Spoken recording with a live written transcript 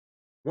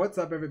What's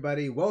up,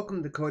 everybody?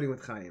 Welcome to Coding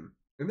with Chaim.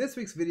 In this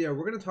week's video,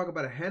 we're going to talk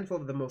about a handful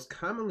of the most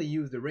commonly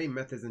used array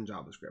methods in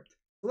JavaScript.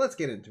 So let's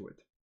get into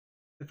it.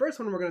 The first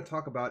one we're going to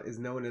talk about is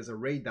known as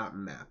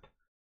array.map.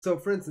 So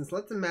for instance,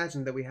 let's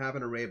imagine that we have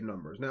an array of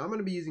numbers. Now I'm going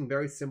to be using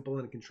very simple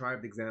and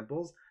contrived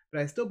examples,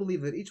 but I still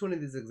believe that each one of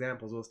these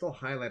examples will still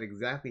highlight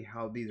exactly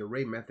how these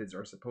array methods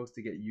are supposed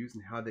to get used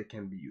and how they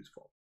can be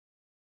useful.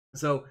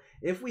 So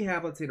if we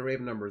have, let's say, an array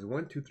of numbers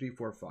 1, 2, 3,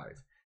 4,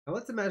 5. Now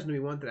let's imagine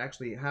we want to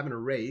actually have an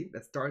array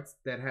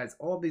that has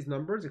all of these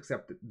numbers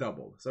except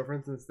doubled. So for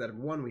instance, instead of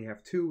 1 we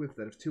have 2,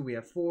 instead of 2 we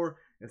have 4,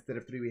 instead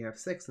of 3 we have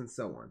 6, and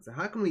so on. So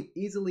how can we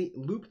easily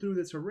loop through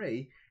this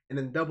array and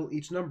then double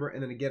each number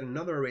and then get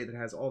another array that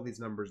has all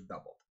these numbers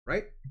doubled,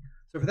 right?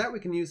 So for that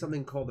we can use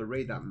something called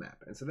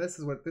array.map. And so this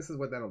is what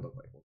that'll look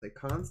like. We'll say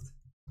const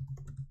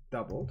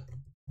doubled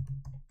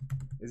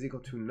is equal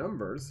to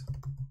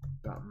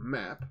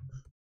numbers.map.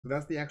 So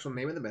that's the actual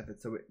name of the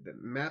method. So the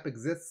map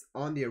exists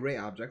on the array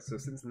object. So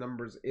since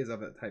numbers is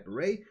of a type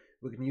array,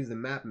 we can use the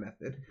map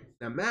method.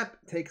 Now map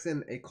takes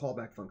in a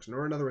callback function,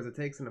 or in other words, it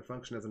takes in a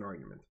function as an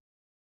argument.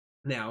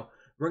 Now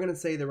we're going to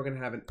say that we're going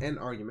to have an n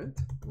argument.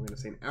 We're going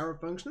to say an arrow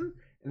function,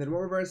 and then what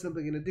we're very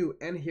simply going to do,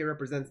 n here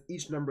represents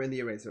each number in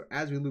the array. So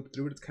as we loop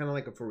through it, it's kind of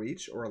like a for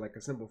each, or like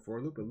a simple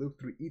for loop. We loop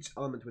through each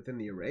element within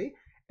the array,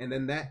 and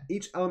then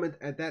each element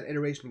at that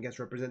iteration gets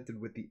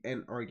represented with the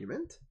n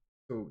argument.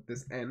 So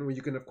this n, well,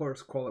 you can of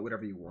course call it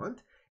whatever you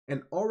want,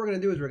 and all we're going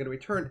to do is we're going to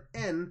return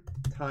n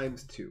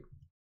times 2.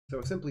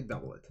 So simply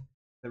double it.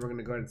 Then we're going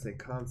to go ahead and say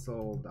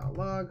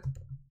console.log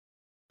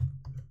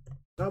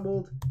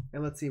doubled,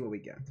 and let's see what we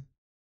get.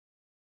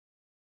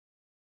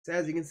 So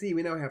as you can see,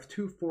 we now have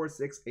 2, 4,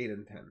 6, 8,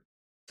 and 10.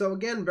 So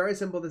again, very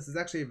simple. This is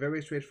actually a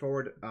very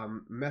straightforward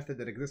method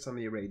that exists on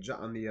the array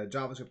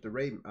JavaScript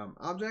array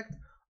object.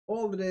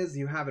 All it is,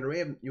 you have an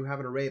array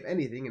of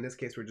anything. In this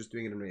case, we're just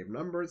doing an array of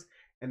numbers,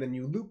 and then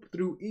you loop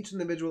through each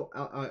individual.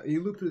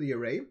 You loop through the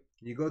array.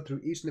 You go through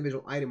each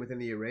individual item within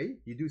the array.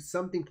 You do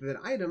something to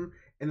that item,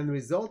 and then the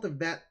result of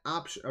that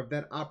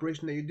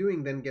operation that you're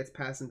doing then gets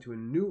passed into a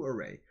new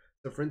array.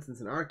 So, for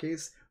instance, in our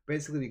case,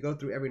 basically we go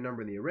through every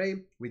number in the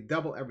array. We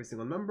double every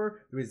single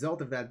number. The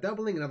result of that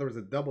doubling, in other words,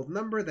 a doubled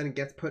number, then it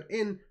gets put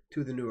into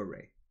the new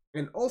array.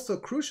 And also,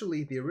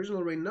 crucially, the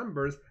original array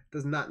numbers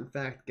does not, in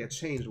fact, get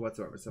changed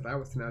whatsoever. So if I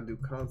was to now do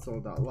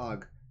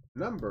console.log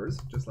numbers,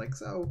 just like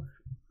so,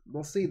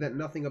 we'll see that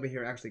nothing over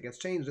here actually gets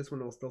changed. This one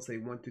will still say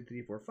 1, 2,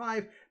 3, 4,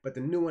 5, but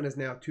the new one is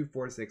now 2,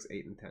 4, 6,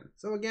 8, and 10.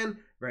 So again,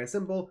 very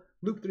simple.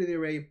 Loop through the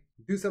array,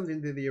 do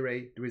something to the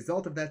array. The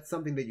result of that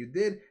something that you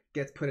did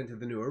gets put into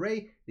the new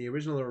array. The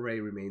original array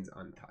remains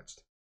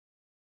untouched.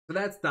 So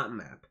that's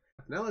 .map.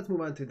 Now let's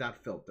move on to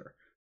 .filter.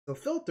 So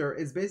filter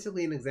is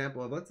basically an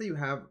example of, let's say you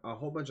have a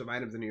whole bunch of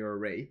items in your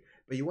array,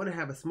 but you want to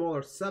have a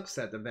smaller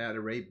subset of that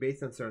array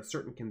based on a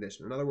certain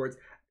condition. In other words,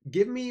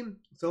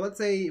 so let's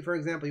say, for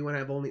example, you want to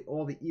have only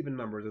all the even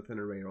numbers within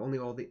an array, or only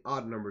all the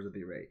odd numbers of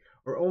the array,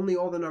 or only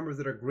all the numbers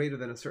that are greater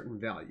than a certain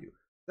value.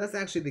 That's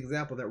actually the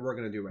example that we're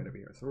going to do right over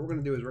here. So what we're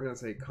going to do is we're going to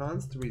say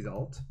const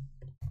result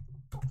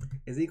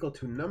is equal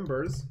to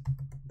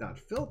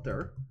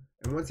numbers.filter.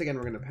 And once again,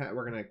 we're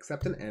going to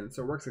accept an n,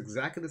 so it works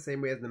exactly the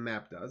same way as the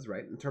map does,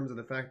 right? In terms of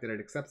the fact that it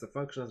accepts a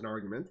function as an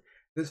argument.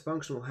 This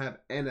function will have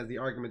n as the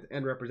argument,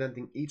 n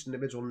representing each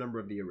individual number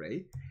of the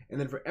array. And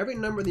then for every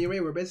number in the array,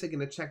 we're basically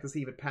going to check to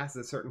see if it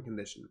passes a certain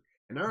condition.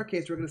 In our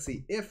case, we're going to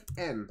see if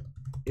n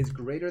is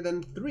greater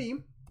than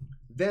 3,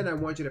 then I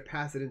want you to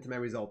pass it into my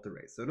result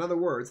array. So in other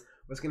words,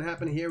 what's going to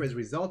happen here is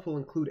result will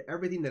include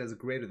everything that is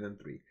greater than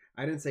 3.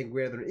 I didn't say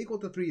greater than or equal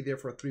to 3,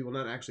 therefore 3 will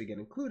not actually get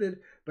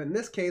included. But in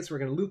this case, we're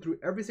going to loop through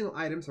every single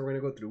item. So we're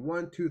going to go through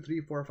 1, 2, 3,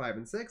 4, 5,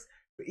 and 6.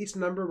 For each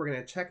number, we're going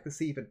to check to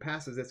see if it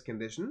passes this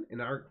condition. In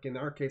our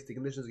case, the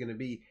condition is going to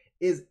be,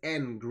 is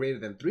n greater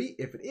than 3?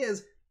 If it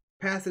is,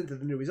 pass it into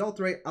the new result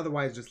array.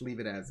 Otherwise, just leave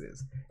it as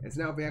is. And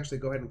so now if we actually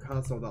go ahead and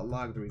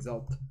console.log the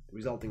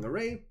resulting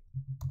array,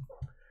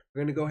 we're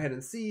going to go ahead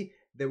and see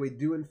that we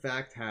do in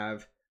fact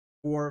have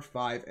 4,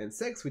 5, and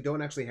 6. We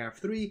don't actually have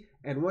 3.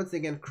 And once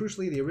again,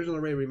 crucially, the original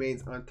array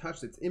remains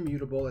untouched. It's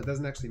immutable. It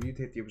doesn't actually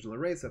mutate the original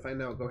array. So if I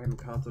now go ahead and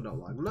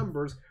console.log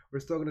numbers, we're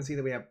still going to see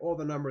that we have all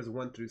the numbers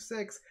 1 through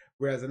 6,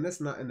 whereas in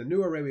the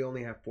new array, we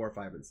only have 4,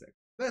 5, and 6.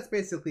 That's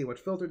basically what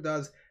filter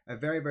does. A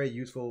very, very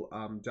useful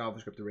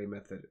JavaScript array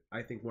method.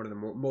 I think one of the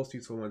most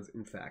useful ones,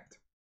 in fact.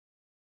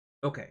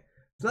 Okay,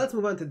 so let's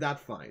move on to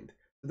 .find.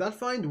 So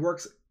 .find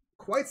works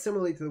quite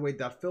similarly to the way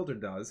 .filter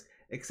does,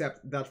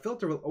 except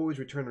 .filter will always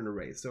return an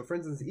array. So for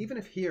instance, even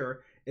if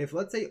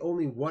let's say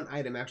only one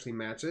item actually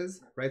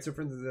matches, right? So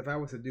for instance, if I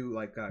was to do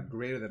like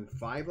greater than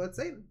 5, let's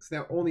say, so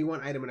now only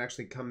one item would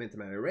actually come into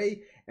my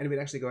array, and we'd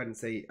actually go ahead and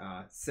say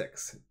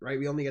 6, right?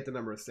 We only get the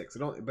number of 6,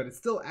 but it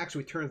still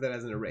actually returns that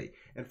as an array.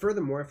 And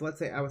furthermore, if let's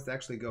say I was to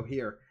actually go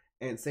here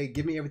and say,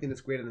 give me everything that's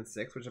greater than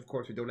 6, which of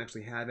course we don't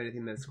actually have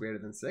anything that's greater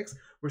than 6,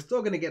 we're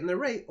still going to get an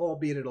array,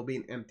 albeit it'll be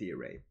an empty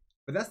array.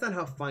 But that's not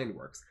how find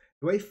works.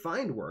 The way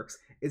find works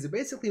is it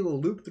basically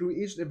will loop through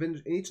each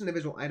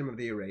individual item of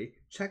the array,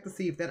 check to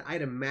see if that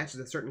item matches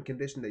a certain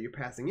condition that you're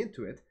passing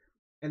into it,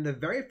 and the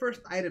very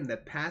first item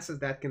that passes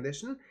that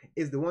condition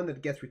is the one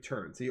that gets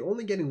returned. So you're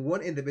only getting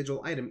one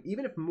individual item.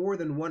 Even if more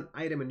than one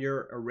item in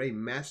your array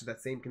matches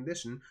that same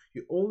condition,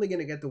 you're only going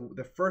to get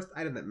the first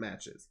item that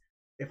matches.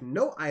 If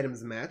no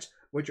items match,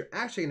 what you're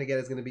actually going to get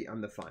is going to be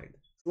undefined.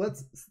 So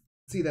let's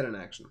see that in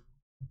action.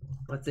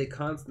 Let's say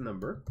const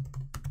number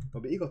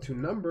will be equal to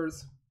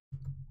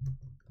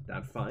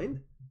numbers.find.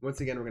 Once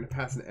again, we're going to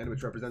pass an n,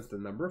 which represents the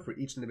number for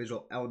each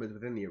individual element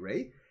within the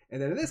array. And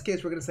then in this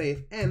case, we're going to say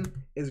if n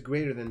is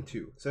greater than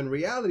 2. So in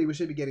reality, we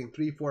should be getting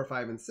 3, 4,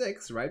 5, and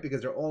 6, right?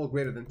 Because they're all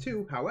greater than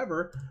 2.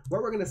 However,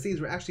 what we're going to see is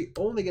we're actually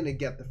only going to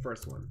get the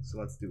first one. So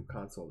let's do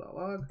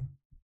console.log.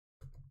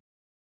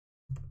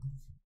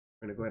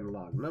 We're going to go ahead and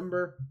log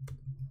number.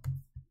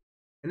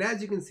 And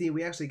as you can see,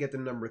 we actually get the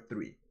number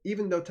 3.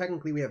 Even though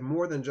technically we have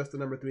more than just the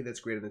number 3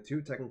 that's greater than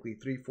 2, technically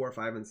 3, 4,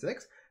 5, and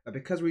 6. But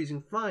because we're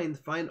using find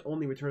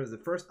only returns the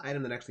first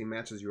item that actually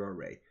matches your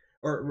array,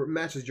 or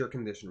matches your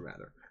condition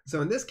rather.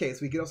 So in this case,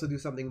 we could also do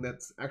something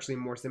that's actually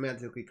more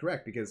semantically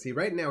correct, because see,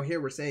 right now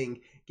here we're saying,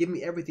 give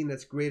me everything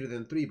that's greater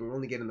than 3, but we're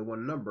only getting the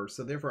one number.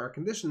 So therefore our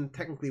condition,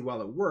 technically,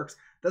 while it works,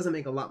 doesn't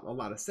make a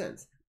lot of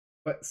sense.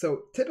 But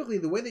so typically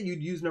the way that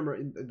you'd use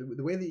the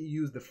way that you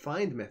use the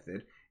find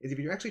method is if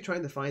you're actually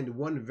trying to find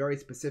one very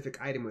specific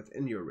item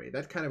within your array.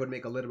 That kind of would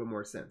make a little bit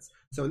more sense.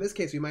 So in this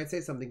case, we might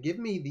say something, give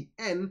me the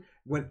n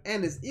when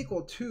n is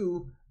equal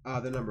to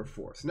the number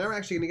 4. So now we're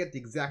actually going to get the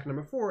exact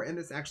number 4, and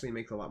this actually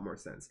makes a lot more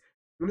sense.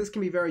 And this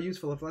can be very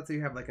useful if, let's say,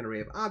 you have like an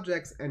array of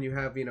objects, and you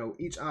have,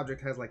 each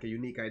object has like a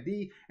unique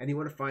ID, and you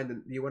want to find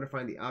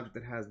the object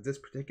that has this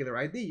particular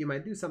ID. You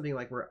might do something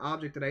like where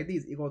object.id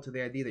is equal to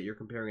the ID that you're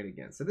comparing it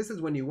against. So this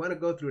is when you want to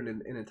go through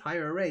an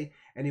entire array,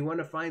 and you want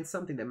to find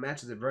something that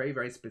matches a very,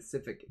 very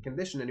specific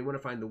condition, and you want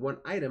to find the one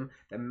item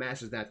that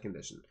matches that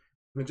condition.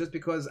 And just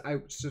because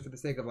just for the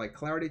sake of like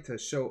clarity to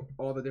show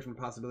all the different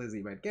possibilities that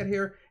you might get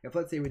here, if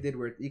let's say we did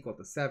where it's equal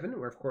to 7,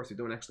 where of course we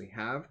don't actually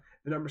have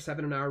the number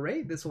 7 in our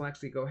array, this will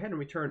actually go ahead and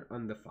return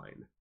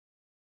undefined,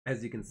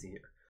 as you can see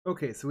here.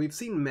 Okay, so we've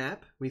seen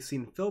map, we've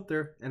seen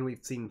filter, and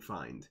we've seen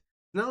find.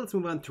 Now let's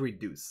move on to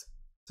reduce.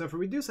 So for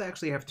reduce, I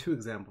actually have two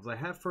examples. I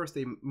have first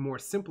a more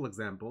simple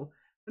example,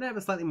 and I have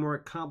a slightly more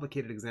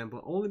complicated example,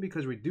 only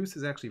because reduce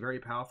is actually very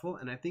powerful,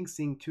 and I think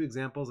seeing two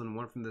examples, and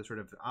one from the sort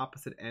of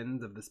opposite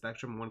end of the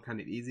spectrum, one kind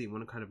of easy and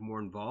one kind of more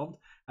involved,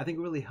 I think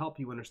really help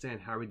you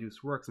understand how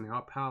reduce works and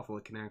how powerful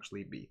it can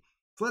actually be.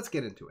 So let's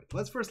get into it.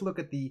 Let's first look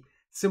at the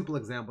simple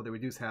example that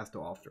reduce has to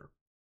offer.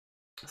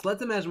 So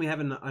let's imagine we have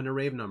an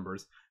array of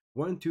numbers,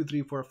 1, 2,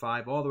 3, 4,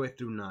 5, all the way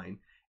through 9,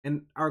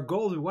 and our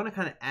goal is we want to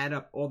kind of add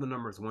up all the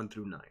numbers 1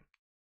 through 9.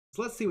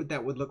 So let's see what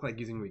that would look like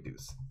using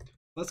reduce.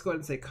 Let's go ahead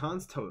and say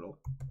const total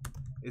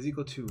is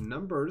equal to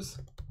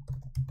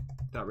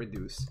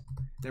numbers.reduce.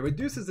 Now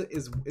reduce is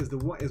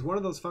one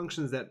of those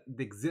functions that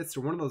exists,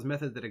 or one of those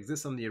methods that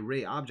exists on the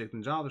array object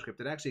in JavaScript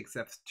that actually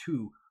accepts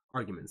 2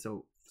 arguments.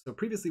 So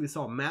previously we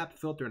saw map,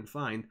 filter, and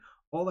find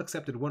all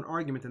accepted 1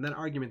 argument, and that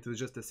argument was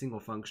just a single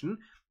function.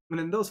 And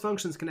then those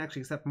functions can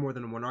actually accept more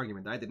than 1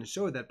 argument. I didn't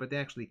show that, but they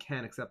actually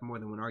can accept more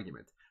than 1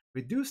 argument.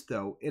 Reduce,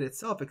 though, it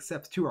itself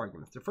accepts 2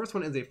 arguments. The first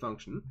one is a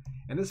function,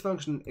 and this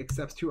function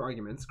accepts 2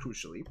 arguments,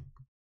 crucially.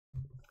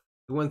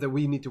 The ones that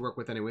we need to work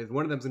with anyways.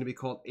 One of them is going to be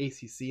called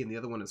ACC, and the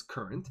other one is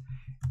current.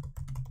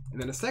 And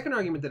then the second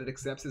argument that it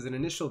accepts is an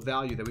initial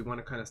value that we want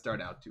to kind of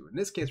start out to. In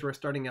this case, we're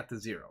starting at the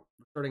 0.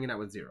 We're starting it out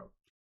with 0.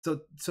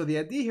 So the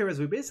idea here is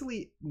we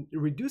basically,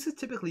 reduce is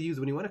typically used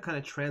when you want to kind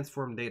of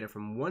transform data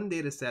from one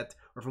data set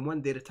or from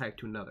one data type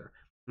to another.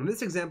 In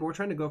this example, we're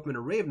trying to go from an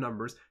array of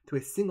numbers to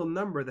a single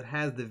number that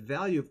has the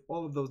value of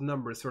all of those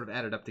numbers sort of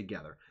added up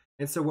together.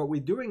 And so what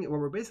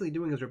we're basically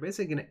doing is we're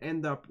basically going to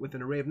end up with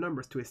an array of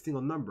numbers to a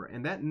single number,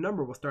 and that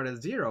number will start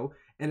as 0,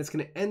 and it's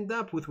going to end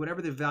up with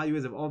whatever the value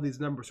is of all these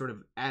numbers sort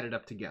of added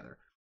up together.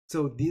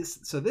 So this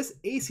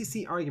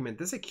ACC argument,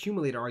 this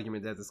accumulator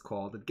argument as it's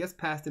called, it gets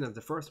passed in as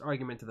the first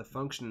argument to the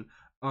function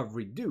of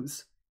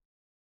reduce,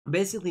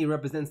 basically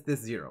represents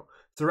this 0.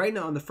 So right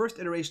now on the first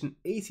iteration,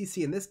 ACC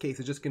in this case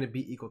is just going to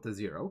be equal to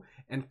 0,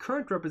 and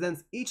current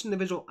represents each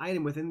individual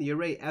item within the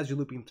array as you're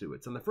looping through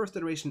it. So in the first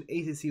iteration,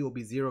 ACC will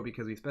be 0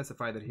 because we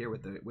specified it here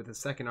with the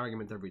second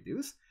argument of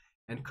reduce,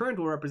 and current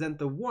will represent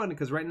the 1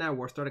 because right now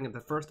we're starting at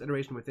the first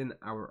iteration within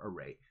our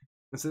array.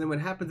 And so then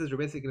what happens is we're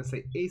basically going to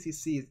say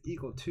ACC is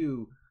equal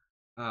to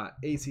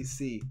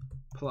ACC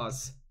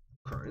plus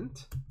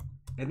current.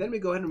 And then we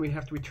go ahead and we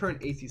have to return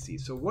ACC.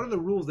 So one of the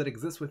rules that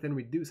exists within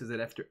reduce is that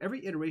after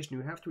every iteration,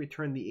 you have to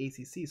return the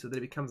ACC so that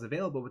it becomes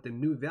available with the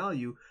new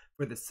value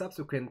for the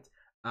subsequent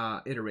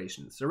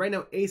iterations. So right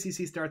now,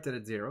 ACC starts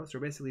at 0. So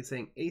we're basically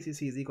saying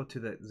ACC is equal to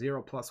the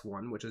 0 plus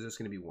 1, which is just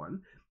going to be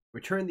 1.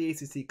 Return the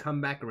ACC, come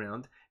back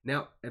around.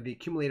 Now the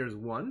accumulator is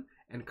 1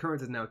 and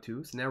current is now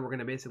 2. So now we're going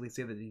to basically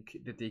say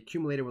that the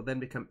accumulator will then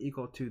become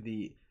equal to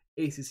the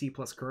ACC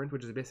plus current,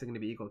 which is basically going to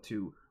be equal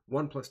to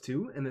 1 plus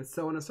 2, and then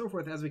so on and so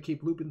forth as we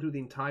keep looping through the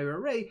entire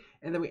array,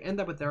 and then we end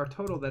up with our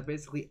total that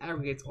basically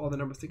aggregates all the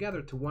numbers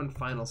together to one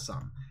final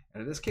sum.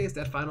 And in this case,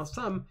 that final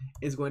sum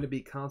is going to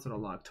be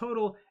console.log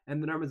total,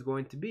 and the number is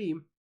going to be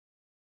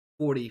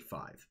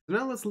 45. So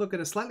now let's look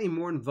at a slightly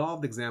more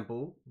involved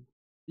example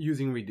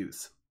using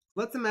reduce.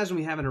 Let's imagine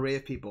we have an array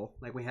of people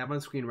like we have on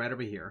screen right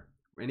over here.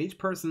 And each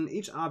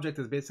object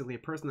is basically a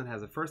person that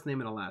has a first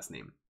name and a last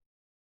name.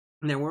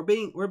 Now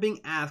we're being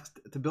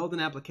asked to build an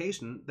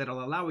application that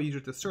will allow a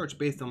user to search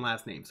based on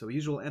last name. So a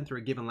user will enter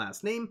a given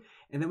last name,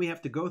 and then we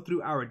have to go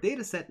through our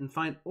data set and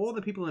find all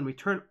the people and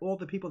return all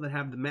the people that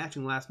have the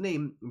matching last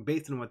name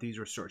based on what the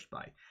user searched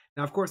by.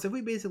 Now, of course, if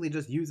we basically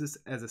just use this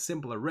as a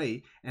simple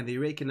array, and the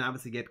array can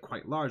obviously get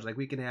quite large, like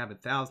we can have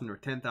 1,000 or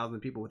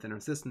 10,000 people within our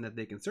system that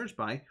they can search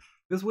by,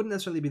 this wouldn't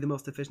necessarily be the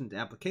most efficient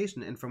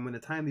application, and from when the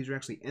time the user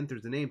actually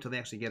enters the name till they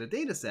actually get a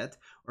data set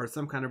or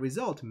some kind of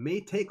result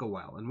may take a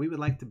while, and we would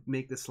like to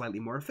make this slightly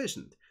more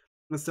efficient.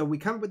 And so we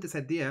come up with this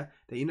idea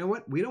that, you know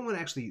what, we don't want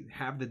to actually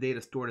have the data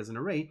stored as an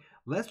array.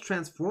 Let's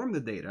transform the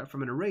data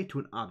from an array to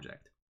an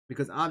object,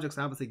 because objects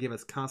obviously give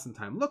us constant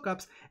time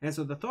lookups. And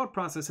so the thought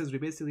process is we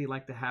basically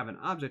like to have an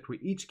object where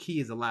each key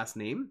is a last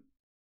name.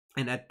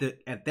 And at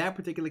that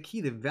particular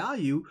key, the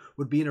value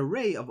would be an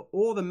array of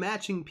all the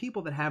matching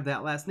people that have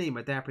that last name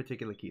at that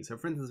particular key. So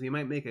for instance, we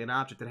might make an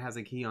object that has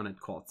a key on it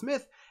called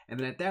Smith, and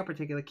then at that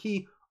particular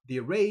key,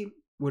 the array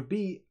would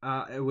be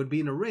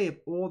an array of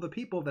all the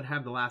people that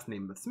have the last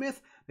name of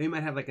Smith. Then we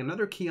might have like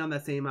another key on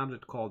that same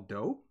object called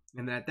Doe,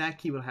 and then at that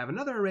key we'll have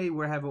another array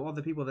where we have all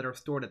the people that are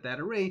stored at that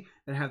array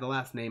that have the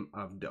last name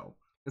of Doe.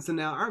 And so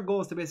now our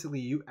goal is to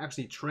basically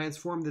actually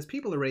transform this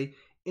people array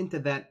into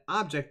that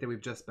object that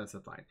we've just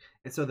specified.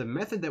 And so the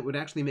method that would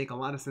actually make a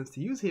lot of sense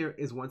to use here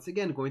is once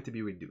again going to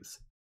be reduce.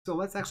 So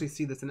let's actually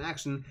see this in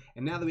action.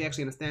 And now that we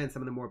actually understand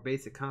some of the more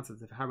basic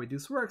concepts of how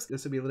reduce works,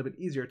 this will be a little bit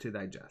easier to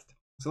digest.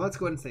 So let's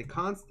go ahead and say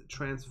const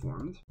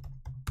transformed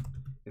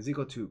is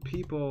equal to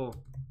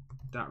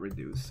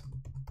people.reduce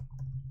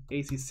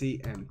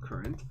ACC and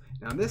current.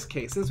 Now in this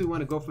case, since we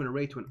want to go from an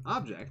array to an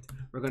object,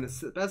 we're going to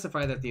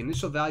specify that the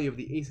initial value of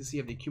the ACC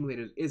of the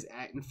accumulator is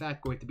in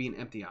fact going to be an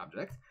empty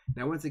object.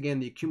 Now once again,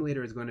 the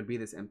accumulator is going to be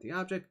this empty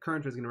object.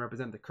 Current is going to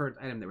represent the current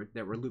item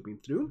that we're looping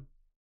through.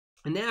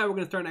 And now we're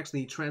going to start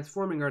actually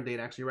transforming our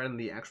data, actually writing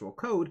the actual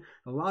code,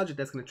 the logic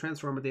that's going to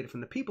transform our data from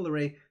the people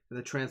array to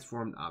the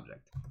transformed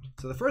object.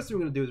 So the first thing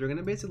we're going to do is we're going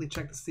to basically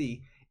check to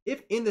see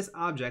if in this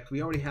object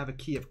we already have a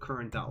key of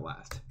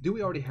current.last. Do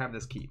we already have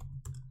this key?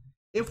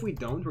 If we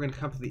don't, we're going to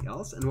come to the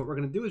else, and what we're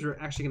going to do is we're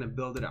actually going to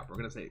build it up. We're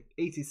going to say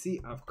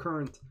ACC of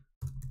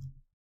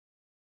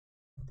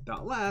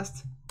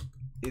current.last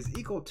is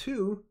equal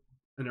to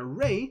an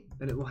array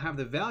that it will have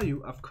the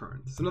value of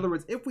current. So in other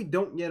words, if we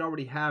don't yet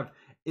already have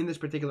in this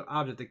particular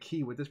object a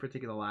key with this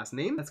particular last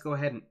name, let's go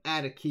ahead and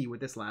add a key with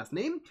this last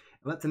name. And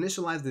let's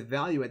initialize the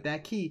value at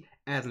that key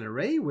as an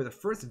array, where the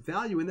first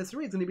value in this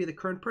array is going to be the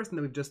current person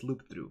that we've just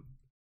looped through.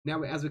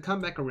 Now, as we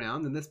come back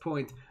around, at this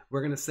point,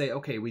 we're going to say,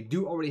 okay, we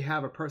do already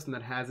have a person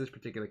that has this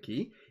particular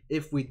key.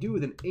 If we do,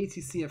 then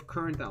ACC of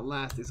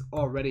current.last is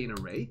already an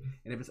array.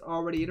 And if it's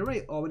already an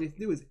array, all we need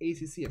to do is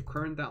ACC of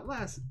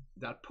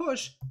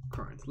current.last.push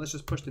current. Let's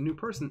just push the new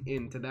person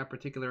into that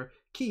particular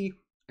key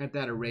at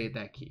that array at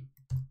that key.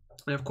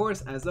 And of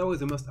course, as always,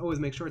 we must always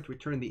make sure to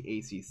return the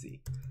ACC.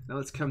 Now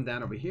let's come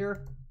down over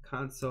here,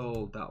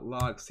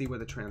 console.log, see what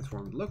the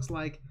transformed looks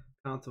like,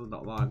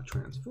 console.log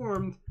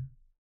transformed.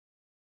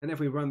 And if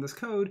we run this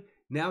code,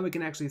 now we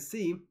can actually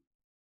see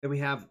that we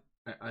have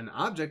an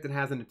object that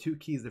has under two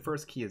keys. The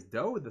first key is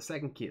Doe, the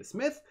second key is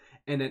Smith,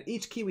 and at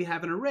each key we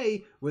have an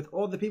array with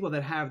all the people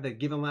that have the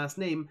given last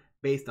name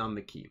based on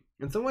the key.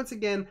 And so once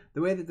again, the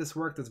way that this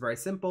worked is very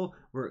simple.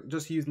 We're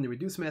just using the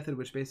reduce method,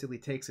 which basically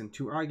takes in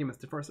two arguments.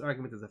 The first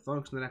argument is a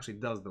function that actually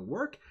does the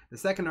work. The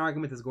second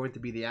argument is going to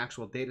be the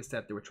actual data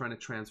set that we're trying to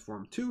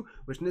transform to,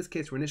 which in this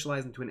case we're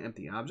initializing to an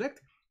empty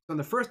object. So in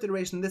the first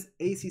iteration, this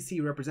ACC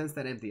represents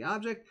that empty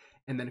object,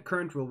 and then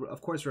current will of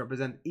course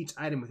represent each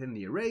item within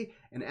the array.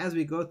 And as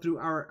we go through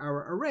our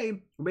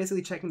array, we're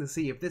basically checking to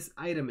see if this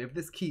item, if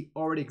this key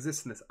already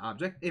exists in this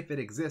object. If it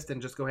exists,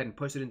 then just go ahead and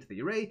push it into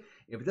the array.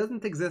 If it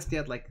doesn't exist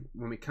yet, like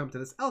when we come to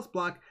this else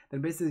block,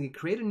 then basically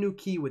create a new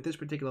key with this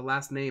particular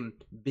last name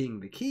being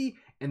the key,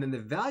 and then the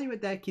value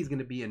at that key is going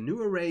to be a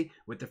new array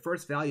with the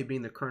first value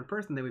being the current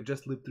person that we've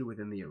just looped through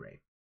within the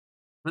array.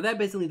 Well, that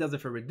basically does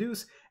it for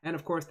reduce, and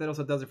of course that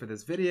also does it for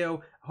this video.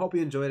 I hope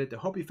you enjoyed it. I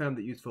hope you found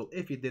it useful.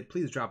 If you did,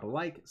 please drop a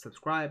like,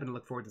 subscribe, and I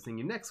look forward to seeing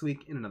you next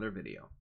week in another video.